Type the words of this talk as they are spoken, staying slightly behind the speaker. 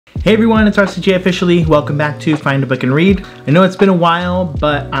Hey everyone, it's RCJ officially. Welcome back to Find a Book and Read. I know it's been a while,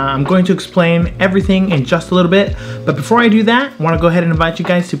 but I'm going to explain everything in just a little bit. But before I do that, I want to go ahead and invite you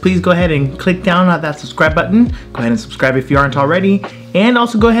guys to please go ahead and click down on that subscribe button. Go ahead and subscribe if you aren't already. And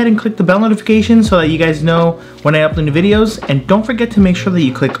also go ahead and click the bell notification so that you guys know when I upload new videos. And don't forget to make sure that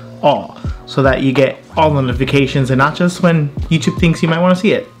you click all so that you get all the notifications and not just when YouTube thinks you might want to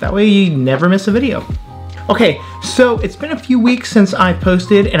see it. That way you never miss a video. Okay, so it's been a few weeks since I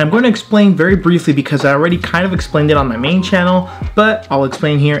posted, and I'm going to explain very briefly because I already kind of explained it on my main channel, but I'll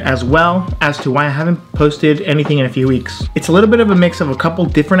explain here as well as to why I haven't posted anything in a few weeks. It's a little bit of a mix of a couple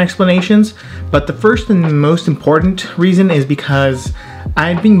different explanations, but the first and most important reason is because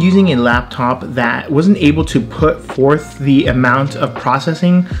I've been using a laptop that wasn't able to put forth the amount of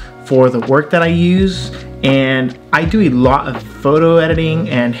processing for the work that I use, and I do a lot of photo editing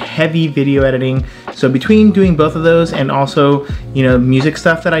and heavy video editing. So between doing both of those and also, music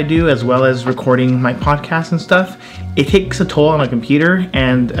stuff that I do, as well as recording my podcast and stuff, it takes a toll on a computer.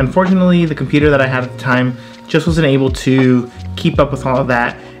 And unfortunately, the computer that I had at the time just wasn't able to keep up with all of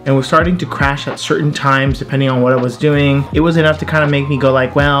that, and was starting to crash at certain times depending on what I was doing. It was enough to kind of make me go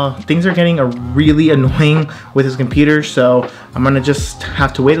like, well, things are getting really annoying with this computer, so I'm gonna just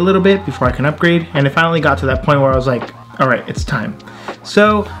have to wait a little bit before I can upgrade. And it finally got to that point where I was like, all right, it's time.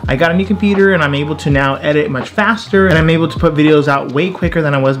 So I got a new computer and I'm able to now edit much faster, and I'm able to put videos out way quicker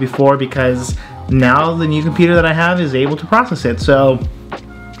than I was before because now the new computer that I have is able to process it. So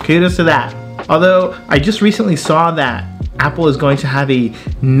kudos to that. Although I just recently saw that Apple is going to have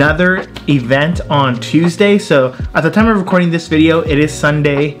another event on Tuesday. So at the time of recording this video, it is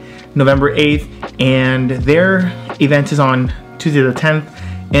Sunday, November 8th, and their event is on Tuesday the 10th.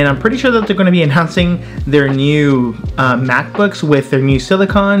 And I'm pretty sure that they're going to be announcing their new MacBooks with their new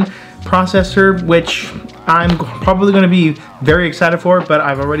silicon processor, which I'm probably going to be very excited for, but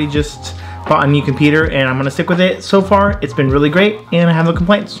I've already just bought a new computer and I'm going to stick with it. So far, it's been really great and I have no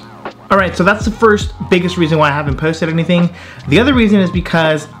complaints. Alright, so that's the first biggest reason why I haven't posted anything. The other reason is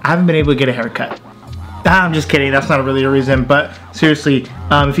because I haven't been able to get a haircut. I'm just kidding, that's not really a reason, but seriously,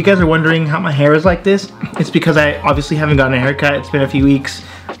 if you guys are wondering how my hair is like this, it's because I obviously haven't gotten a haircut. It's been a few weeks,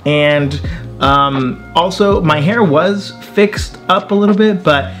 and also my hair was fixed up a little bit,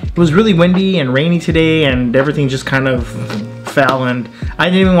 but it was really windy and rainy today and everything just kind of fell, and I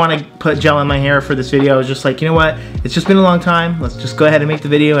didn't even want to put gel in my hair for this video. I was just like, you know what, it's just been a long time, let's just go ahead and make the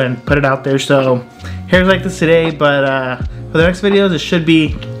video and put it out there. So hair's like this today, but for the next videos it should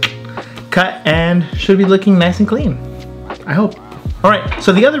be cut and should be looking nice and clean, I hope. Alright,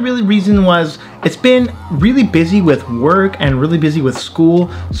 so the other really reason was it's been really busy with work and really busy with school,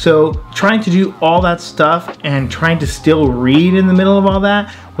 so trying to do all that stuff and trying to still read in the middle of all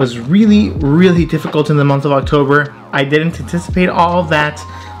that was really difficult in the month of October. I didn't anticipate all that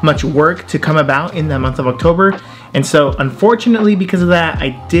much work to come about in the month of October, and so unfortunately because of that I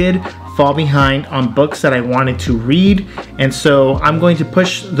did fall behind on books that I wanted to read, and so I'm going to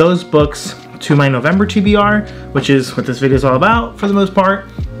push those books to my November TBR, which is what this video is all about for the most part.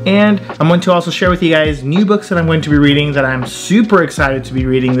 And I'm going to also share with you guys new books that I'm going to be reading that I'm super excited to be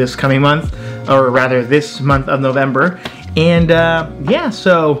reading this coming month, or rather this month of November. And yeah,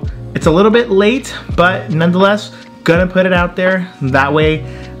 so it's a little bit late, but nonetheless, gonna put it out there. That way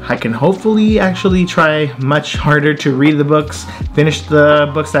I can hopefully actually try much harder to read the books, finish the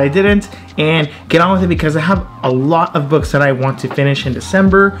books that I didn't, and get on with it, because I have a lot of books that I want to finish in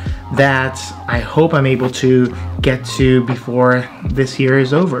December that I hope I'm able to get to before this year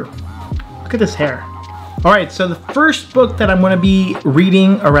is over. Look at this hair. Alright, so the first book that I'm going to be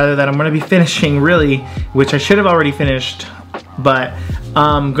reading, or rather that I'm going to be finishing really, which I should have already finished, but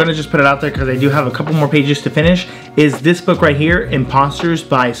I'm going to just put it out there because I do have a couple more pages to finish, is this book right here, Imposters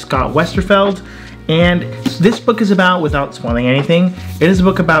by Scott Westerfeld. And this book is about, without spoiling anything, it is a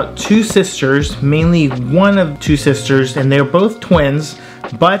book about two sisters, mainly one of two sisters, and they're both twins,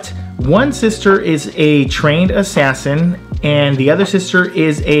 but one sister is a trained assassin and the other sister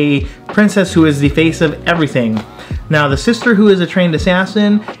is a princess who is the face of everything. Now the sister who is a trained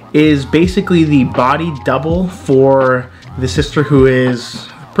assassin is basically the body double for the sister who is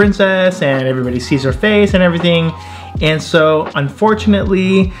a princess, and everybody sees her face and everything. And so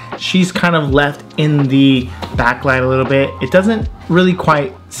unfortunately she's kind of left in the backlight a little bit. It doesn't really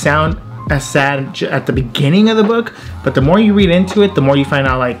quite sound as sad at the beginning of the book, but the more you read into it, the more you find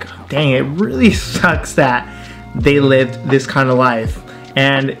out like, dang, it really sucks that they lived this kind of life.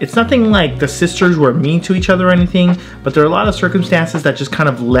 And it's nothing like the sisters were mean to each other or anything, but there are a lot of circumstances that just kind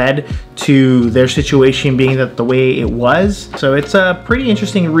of led to their situation being that the way it was. So it's a pretty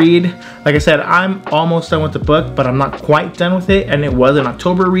interesting read. Like I said, I'm almost done with the book, but I'm not quite done with it, and it was an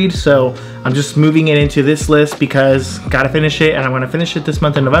October read, so I'm just moving it into this list because gotta finish it, and I'm gonna finish it this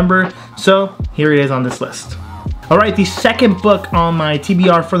month in November. So here it is on this list. All right, the second book on my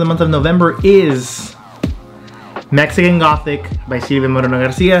TBR for the month of November is Mexican Gothic by Silvia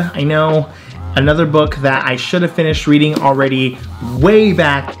Moreno-Garcia. I know, another book that I should have finished reading already way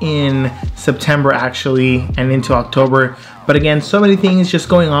back in September actually, and into October. But again, so many things just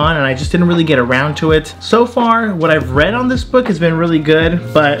going on and I just didn't really get around to it. So far, what I've read on this book has been really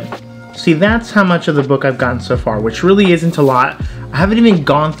good, but see, that's how much of the book I've gotten so far, which really isn't a lot. I haven't even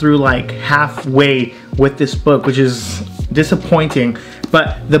gone through like halfway with this book, which is disappointing,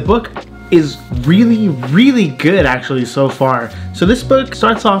 but the book is really good actually so far. So this book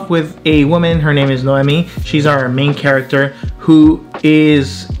starts off with a woman, her name is Noemi. She's our main character, who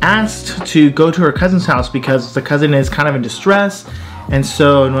is asked to go to her cousin's house because the cousin is kind of in distress. And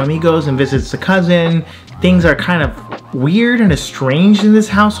so Noemi goes and visits the cousin. Things are kind of weird and estranged in this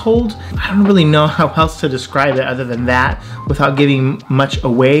household. I don't really know how else to describe it other than that without giving much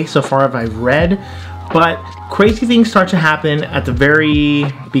away so far as I've read. But crazy things start to happen at the very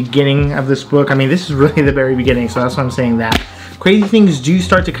beginning of this book. I mean, this is really the very beginning, so that's why I'm saying that. Crazy things do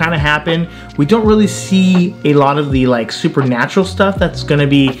start to kind of happen. We don't really see a lot of the like supernatural stuff that's gonna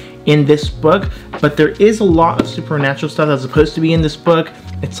be in this book, but there is a lot of supernatural stuff that's supposed to be in this book.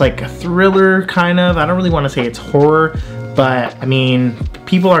 It's like a thriller kind of. I don't really want to say it's horror, but I mean,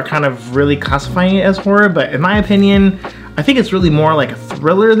 people are kind of really classifying it as horror, but in my opinion, I think it's really more like a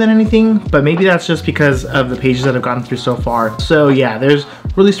thriller than anything, but maybe that's just because of the pages that I've gotten through so far. So yeah, there's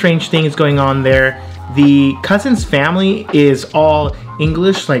really strange things going on there. The cousin's family is all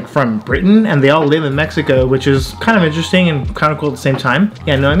English, like from Britain, and they all live in Mexico, which is kind of interesting and kind of cool at the same time.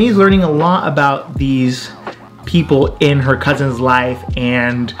 Yeah, Noemi is learning a lot about these people in her cousin's life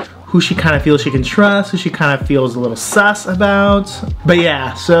and who she kind of feels she can trust, who she kind of feels a little sus about. But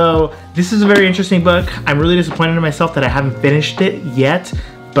yeah, so this is a very interesting book. I'm really disappointed in myself that I haven't finished it yet,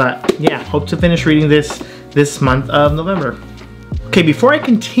 but yeah, hope to finish reading this month of November. Okay, before I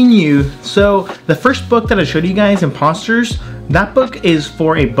continue, so the first book that I showed you guys, Imposters, that book is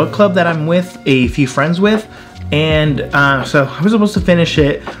for a book club that I'm with a few friends with. And so I was supposed to finish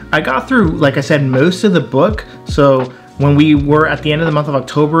it. I got through, like I said, most of the book. So when we were at the end of the month of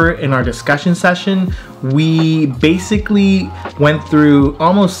October in our discussion session, we basically went through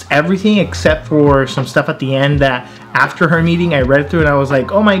almost everything except for some stuff at the end that after her meeting I read through and I was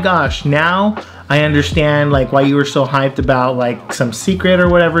like, oh my gosh, now I understand like why you were so hyped about like some secret or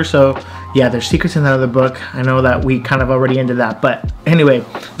whatever. So yeah, there's secrets in that other book. I know that we kind of already ended that, but anyway,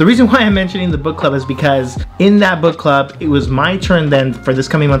 the reason why I'm mentioning the book club is because in that book club, it was my turn then for this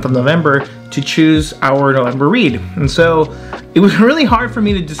coming month of November to choose our November read. And so it was really hard for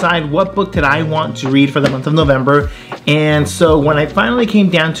me to decide what book did I want to read for the month of November. And so when I finally came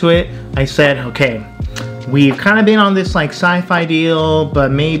down to it, I said, okay, we've kind of been on this like sci-fi deal,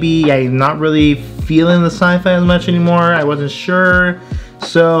 but maybe I'm not really feeling the sci-fi as much anymore. I wasn't sure.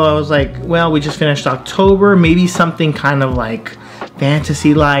 So I was like, well, we just finished October, maybe something kind of like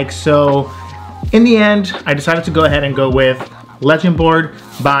fantasy-like. So in the end, I decided to go ahead and go with Legendborn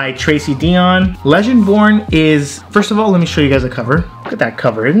by Tracy Deonn. Legendborn is, first of all, let me show you guys a cover. Look at that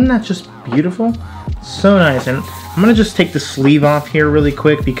cover, isn't that just beautiful? So nice. And I'm gonna just take the sleeve off here really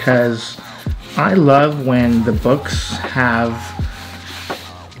quick because I love when the books have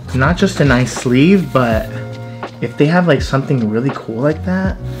not just a nice sleeve, but if they have like something really cool like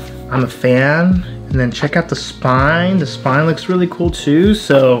that, I'm a fan. And then check out the spine. The spine looks really cool too.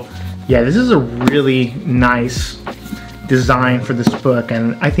 So yeah, this is a really nice design for this book,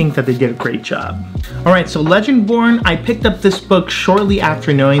 and I think that they did a great job. All right, so Legendborn, I picked up this book shortly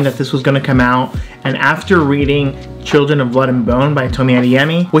after knowing that this was gonna come out, and after reading Children of Blood and Bone by Tomi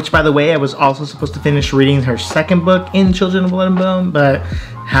Adeyemi, which by the way, I was also supposed to finish reading her second book in Children of Blood and Bone, but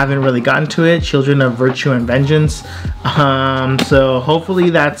haven't really gotten to it, Children of Virtue and Vengeance. So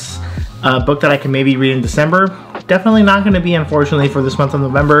hopefully that's a book that I can maybe read in December. Definitely not going to be, unfortunately, for this month of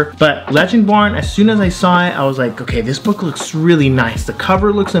November. But Legendborn, as soon as I saw it, I was like, okay, this book looks really nice. The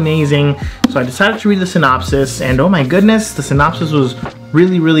cover looks amazing. So I decided to read the synopsis, and oh my goodness, the synopsis was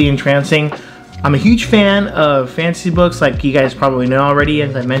really entrancing. I'm a huge fan of fantasy books, like you guys probably know already,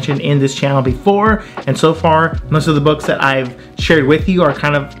 as I mentioned in this channel before. And so far, most of the books that I've shared with you are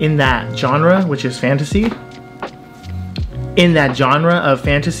kind of in that genre, which is fantasy. In that genre of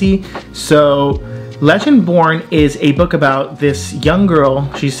fantasy. So Legendborn is a book about this young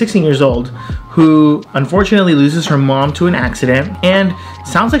girl, she's 16 years old, who unfortunately loses her mom to an accident, and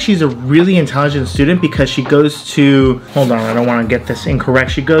sounds like she's a really intelligent student because she goes to, hold on, I don't want to get this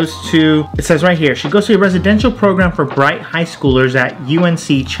incorrect, she goes to, it says right here, she goes to a residential program for bright high schoolers at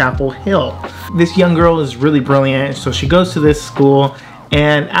UNC Chapel Hill. This young girl is really brilliant, so she goes to this school,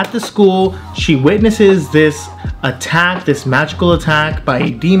 and at the school she witnesses this attack, this magical attack by a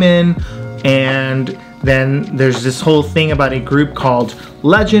demon, and then there's this whole thing about a group called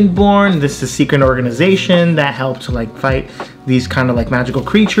Legendborn. This is a secret organization that helps to like fight these kind of like magical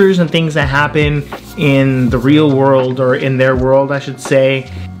creatures and things that happen in the real world, or in their world I should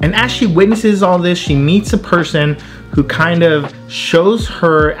say. And as she witnesses all this, she meets a person who kind of shows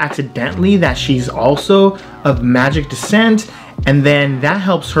her accidentally that she's also of magic descent, and then that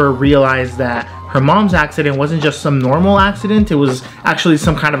helps her realize that her mom's accident wasn't just some normal accident, it was actually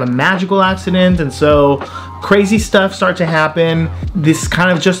some kind of a magical accident, and so crazy stuff starts to happen. This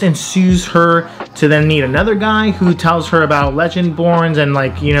kind of just ensues her to then meet another guy who tells her about Legendborns, and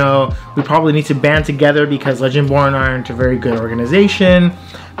like, you know, we probably need to band together because Legendborn aren't a very good organization.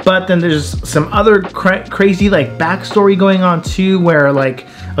 But then there's some other crazy like backstory going on too, where like,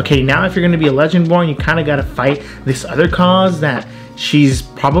 okay, now if you're gonna be a Legendborn, you kind of gotta fight this other cause that she's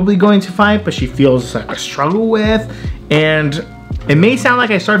probably going to fight, but she feels like a struggle with. And it may sound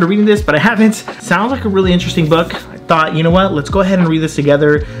like I started reading this, but I haven't. Sounds like a really interesting book. I thought, you know what, let's go ahead and read this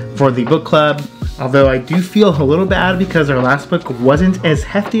together for the book club. Although I do feel a little bad because our last book wasn't as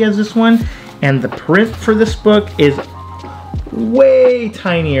hefty as this one, and the print for this book is way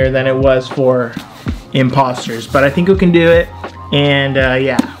tinier than it was for Imposters, but I think we can do it. And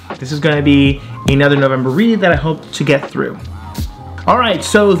yeah, this is going to be another November read that I hope to get through. Alright,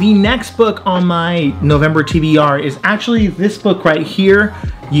 so the next book on my November TBR is actually this book right here.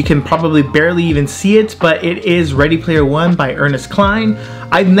 You can probably barely even see it, but it is Ready Player One by Ernest Cline.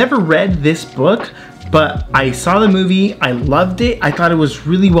 I've never read this book, but I saw the movie, I loved it, I thought it was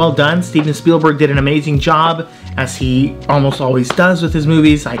really well done. Steven Spielberg did an amazing job, as he almost always does with his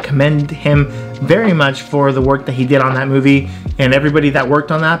movies. I commend him very much for the work that he did on that movie, and everybody that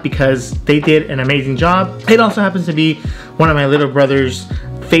worked on that, because they did an amazing job. It also happens to be one of my little brother's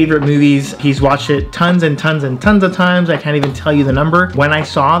favorite movies. He's watched it tons and tons and tons of times. I can't even tell you the number. When I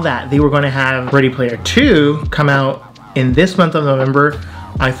saw that they were going to have Ready Player 2 come out in this month of November,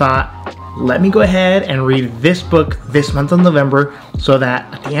 I thought, let me go ahead and read this book this month of November, so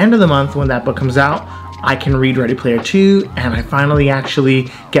that at the end of the month when that book comes out, I can read Ready Player 2, and I finally actually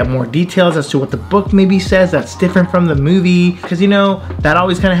get more details as to what the book maybe says that's different from the movie. Because, you know, that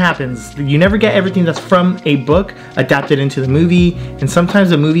always kind of happens. You never get everything that's from a book adapted into the movie, and sometimes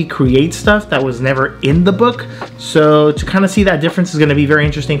the movie creates stuff that was never in the book. So to kind of see that difference is going to be very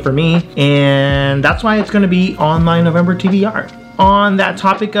interesting for me, and that's why it's going to be on my November TBR. On that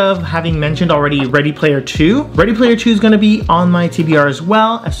topic of having mentioned already Ready Player 2, Ready Player 2 is going to be on my TBR as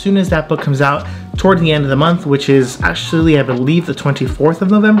well as soon as that book comes out toward the end of the month, which is actually, I believe, the 24th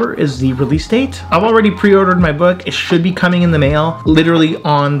of November is the release date. I've already pre-ordered my book. It should be coming in the mail literally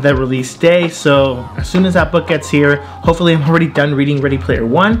on the release day, so as soon as that book gets here, hopefully I'm already done reading Ready Player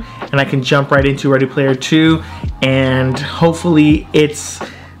 1 and I can jump right into Ready Player 2, and hopefully it's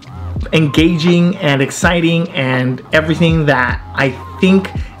engaging and exciting and everything that I think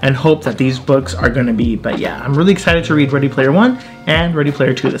and hope that these books are going to be. But yeah, I'm really excited to read Ready Player 1 and Ready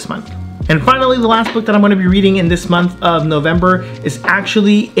Player 2 this month. And finally, the last book that I'm going to be reading in this month of November is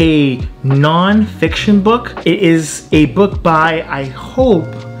actually a non-fiction book. It is a book by, I hope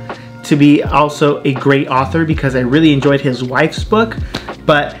to be also a great author, because I really enjoyed his wife's book.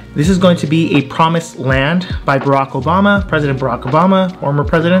 But this is going to be A Promised Land by Barack Obama, President Barack Obama, former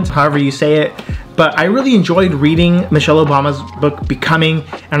president, however you say it. But I really enjoyed reading Michelle Obama's book, Becoming,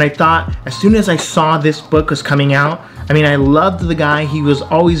 and I thought as soon as I saw this book was coming out, I mean, I loved the guy. He was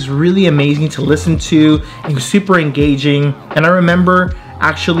always really amazing to listen to. He was super engaging, and I remember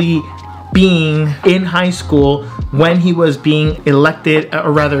actually being in high school when he was being elected,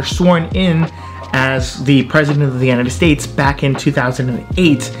 or rather sworn in, as the President of the United States back in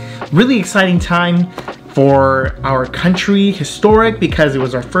 2008. Really exciting time for our country, historic, because it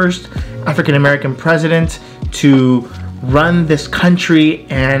was our first African-American president to run this country,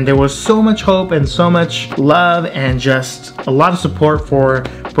 and there was so much hope and so much love and just a lot of support for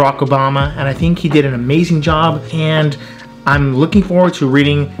Barack Obama, and I think he did an amazing job, and I'm looking forward to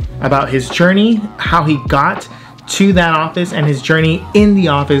reading about his journey, how he got to that office, and his journey in the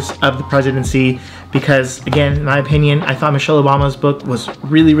office of the presidency, because again, in my opinion, I thought Michelle Obama's book was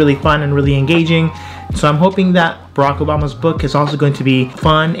really, really fun and really engaging. So I'm hoping that Barack Obama's book is also going to be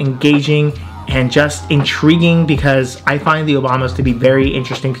fun, engaging, and just intriguing, because I find the Obamas to be very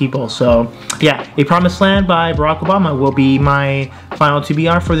interesting people. So yeah, A Promised Land by Barack Obama will be my final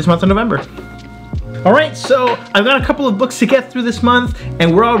TBR for this month of November. Alright, so I've got a couple of books to get through this month,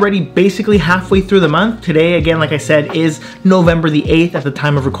 and we're already basically halfway through the month. Today, again, like I said, is November the 8th at the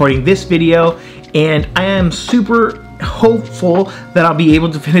time of recording this video, and I am super hopeful that I'll be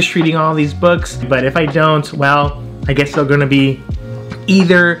able to finish reading all these books. But if I don't, well, I guess they're gonna be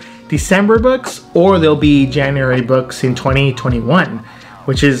either December books or they'll be January books in 2021,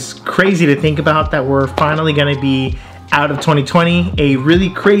 which is crazy to think about, that we're finally gonna be out of 2020, a really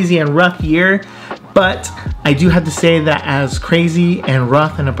crazy and rough year. But I do have to say that as crazy and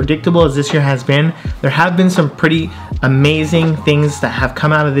rough and unpredictable as this year has been, there have been some pretty amazing things that have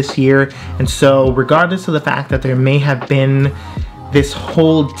come out of this year. And so regardless of the fact that there may have been this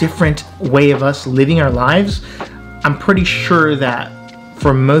whole different way of us living our lives, I'm pretty sure that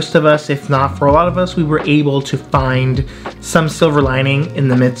for most of us, if not for a lot of us, we were able to find some silver lining in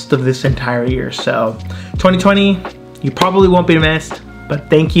the midst of this entire year. So 2020, you probably won't be missed, but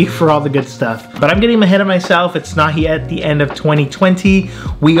thank you for all the good stuff. But I'm getting ahead of myself. It's not yet the end of 2020.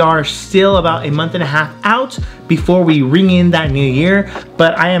 We are still about a month and a half out before we ring in that new year.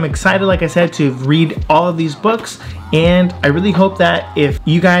 But I am excited, like I said, to read all of these books. And I really hope that if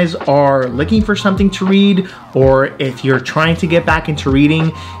you guys are looking for something to read, or if you're trying to get back into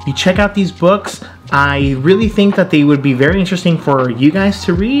reading, you check out these books. I really think that they would be very interesting for you guys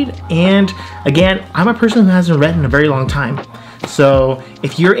to read. And again, I'm a person who hasn't read in a very long time. So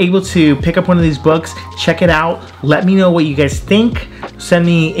if you're able to pick up one of these books, check it out. Let me know what you guys think. Send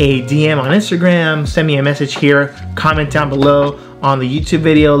me a DM on Instagram, send me a message here, comment down below on the YouTube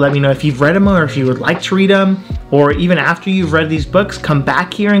video. Let me know if you've read them or if you would like to read them, or even after you've read these books, come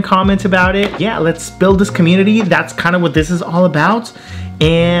back here and comment about it. Yeah, let's build this community. That's kind of what this is all about.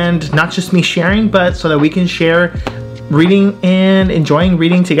 And not just me sharing, but so that we can share reading and enjoying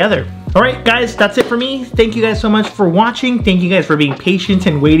reading together. Alright guys, that's it for me. Thank you guys so much for watching. Thank you guys for being patient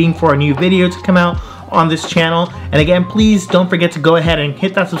and waiting for a new video to come out on this channel. And again, please don't forget to go ahead and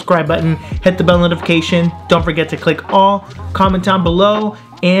hit that subscribe button, hit the bell notification. Don't forget to click all, comment down below,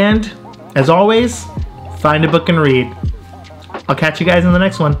 and as always, find a book and read. I'll catch you guys in the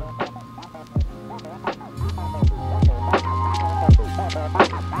next one.